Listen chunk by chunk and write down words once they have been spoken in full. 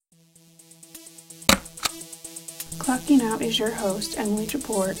Clocking Out is your host, Emily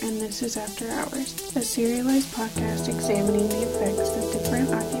Japor, and this is After Hours, a serialized podcast examining the effects that different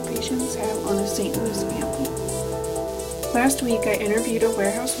occupations have on a St. Louis family. Last week, I interviewed a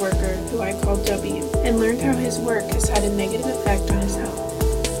warehouse worker who I called W, and learned how his work has had a negative effect on his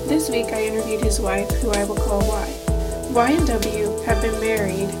health. This week, I interviewed his wife, who I will call Y. Y and W have been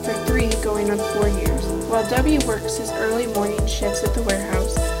married for 3 going on 4 years. While W works his early morning shifts at the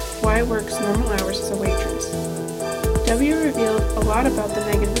warehouse, Y works normal hours as a waitress. W revealed a lot about the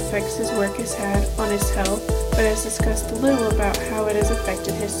negative effects his work has had on his health, but has discussed a little about how it has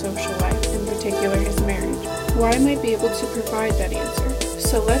affected his social life, in particular his marriage. Y might be able to provide that answer.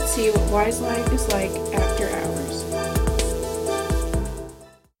 So let's see what Y's life is like after hours.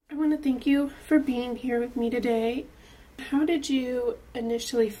 I want to thank you for being here with me today. How did you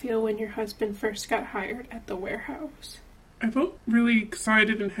initially feel when your husband first got hired at the warehouse? I felt really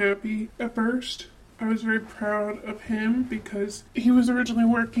excited and happy at first. I was very proud of him because he was originally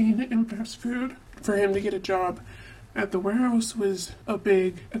working in fast food. For him to get a job at the warehouse was a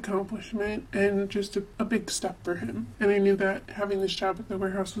big accomplishment and just a big step for him. And I knew that having this job at the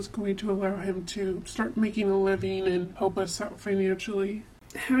warehouse was going to allow him to start making a living and help us out financially.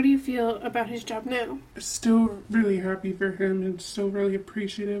 How do you feel about his job now? Still really happy for him and still really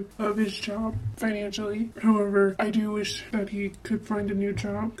appreciative of his job financially. However, I do wish that he could find a new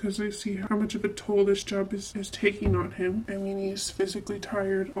job because I see how much of a toll this job is taking on him. I mean, he's physically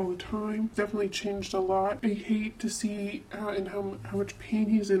tired all the time. Definitely changed a lot. I hate to see how much pain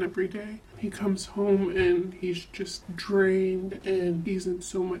he's in every day. He comes home and he's just drained and he's in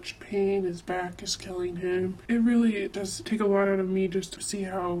so much pain. His back is killing him. It does take a lot out of me just to see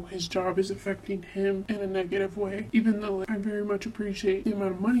how his job is affecting him in a negative way. Even though I very much appreciate the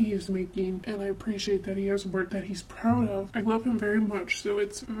amount of money he's making and I appreciate that he has work that he's proud of. I love him very much, so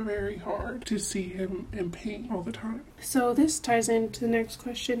it's very hard to see him in pain all the time. So this ties into the next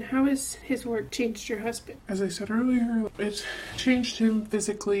question. How has his work changed your husband? As I said earlier, it's changed him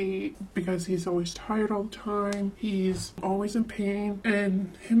physically because he's always tired all the time. He's always in pain,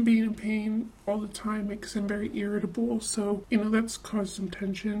 and him being in pain all the time makes him very irritable. So, that's caused some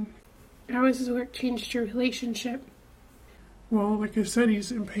tension. How has his work changed your relationship? Well, like I said, he's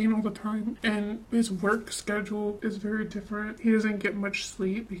in pain all the time, and his work schedule is very different. He doesn't get much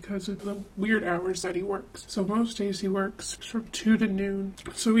sleep because of the weird hours that he works. So most days he works from 2 to noon,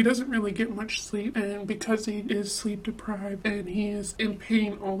 so he doesn't really get much sleep, and because he is sleep deprived and he is in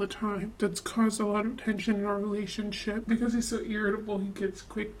pain all the time, that's caused a lot of tension in our relationship. Because he's so irritable, he gets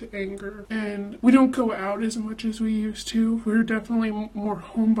quick to anger, and we don't go out as much as we used to. We're definitely more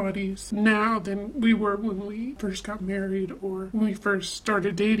homebodies now than we were when we first got married or when we first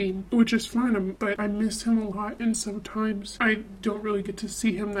started dating, which is fine, but I miss him a lot, and sometimes I don't really get to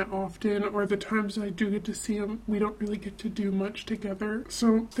see him that often, or the times I do get to see him, we don't really get to do much together.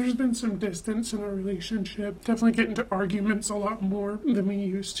 So there's been some distance in our relationship. Definitely get into arguments a lot more than we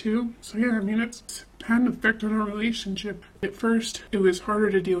used to. So yeah, it's had an effect on our relationship. At first, it was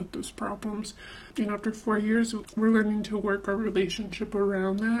harder to deal with those problems. And after 4 years, we're learning to work our relationship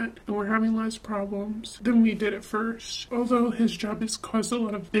around that, and we're having less problems than we did at first. Although his job has caused a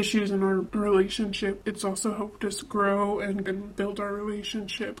lot of issues in our relationship, it's also helped us grow and build our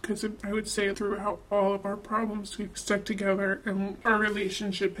relationship, because I would say throughout all of our problems, we've stuck together, and our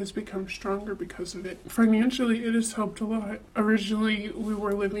relationship has become stronger because of it. Financially, it has helped a lot. Originally, we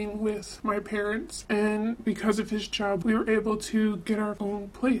were living with my parents, and because of his job, we were able to get our own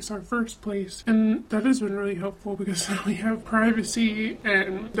place, our first place, and that has been really helpful because now we have privacy,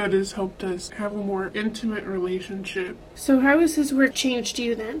 and that has helped us have a more intimate relationship. So how has his work changed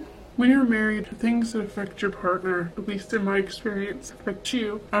you then? When you're married, things that affect your partner, at least in my experience, affect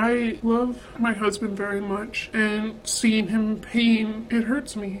you. I love my husband very much, and seeing him in pain, it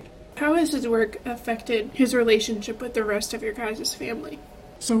hurts me. How has his work affected his relationship with the rest of your guys' family?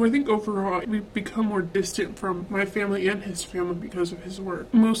 So I think overall, we've become more distant from my family and his family because of his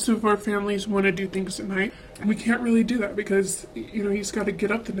work. Most of our families want to do things at night, and we can't really do that because, he's got to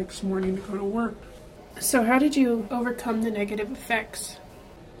get up the next morning to go to work. So how did you overcome the negative effects?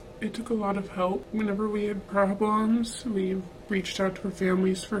 It took a lot of help. Whenever we had problems, we reached out to our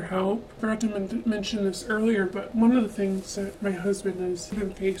families for help. I forgot to mention this earlier, but one of the things that my husband has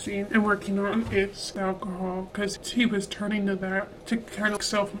been facing and working on is alcohol, because he was turning to that to kind of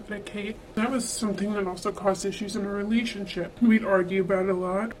self-medicate. That was something that also caused issues in our relationship. We'd argue about it a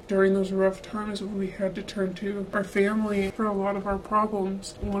lot during those rough times when we had to turn to our family for a lot of our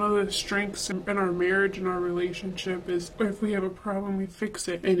problems. One of the strengths in our marriage and our relationship is if we have a problem, we fix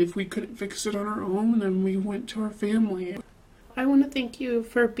it. And if we couldn't fix it on our own, then we went to our family. I want to thank you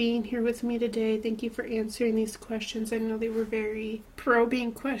for being here with me today. Thank you for answering these questions. I know they were very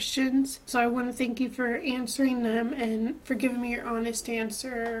probing questions, so I want to thank you for answering them and for giving me your honest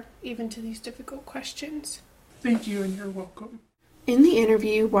answer even to these difficult questions. Thank you, and you're welcome. In the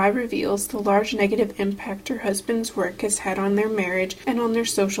interview, Y reveals the large negative impact her husband's work has had on their marriage and on their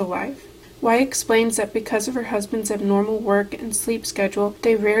social life. Y explains that because of her husband's abnormal work and sleep schedule,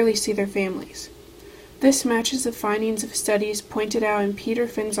 they rarely see their families. This matches the findings of studies pointed out in Peter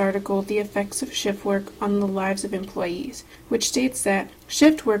Finn's article, The Effects of Shift Work on the Lives of Employees, which states that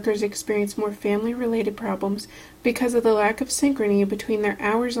shift workers experience more family-related problems because of the lack of synchrony between their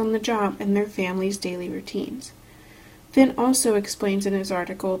hours on the job and their family's daily routines. Finn also explains in his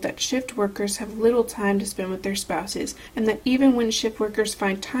article that shift workers have little time to spend with their spouses, and that even when shift workers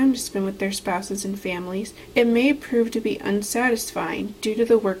find time to spend with their spouses and families, it may prove to be unsatisfying due to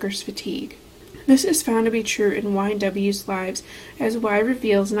the workers' fatigue. This is found to be true in Y and W's lives, as Y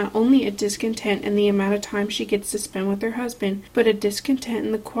reveals not only a discontent in the amount of time she gets to spend with her husband, but a discontent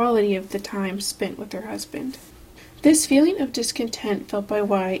in the quality of the time spent with her husband. This feeling of discontent felt by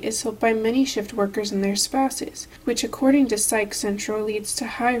Y is felt by many shift workers and their spouses, which according to Psych Central leads to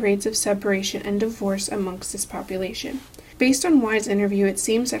high rates of separation and divorce amongst this population. Based on Y's interview, it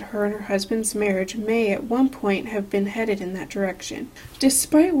seems that her and her husband's marriage may at one point have been headed in that direction.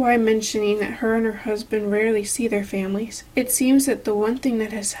 Despite Y mentioning that her and her husband rarely see their families, it seems that the one thing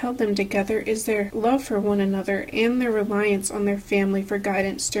that has held them together is their love for one another and their reliance on their family for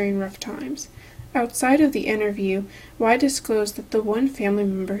guidance during rough times. Outside of the interview, Y disclosed that the one family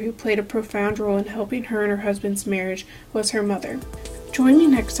member who played a profound role in helping her and her husband's marriage was her mother. Join me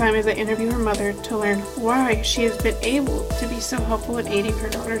next time as I interview her mother to learn why she has been able to be so helpful in aiding her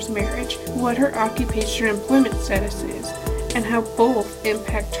daughter's marriage, what her occupation or employment status is, and how both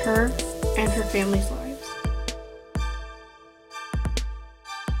impact her and her family's life.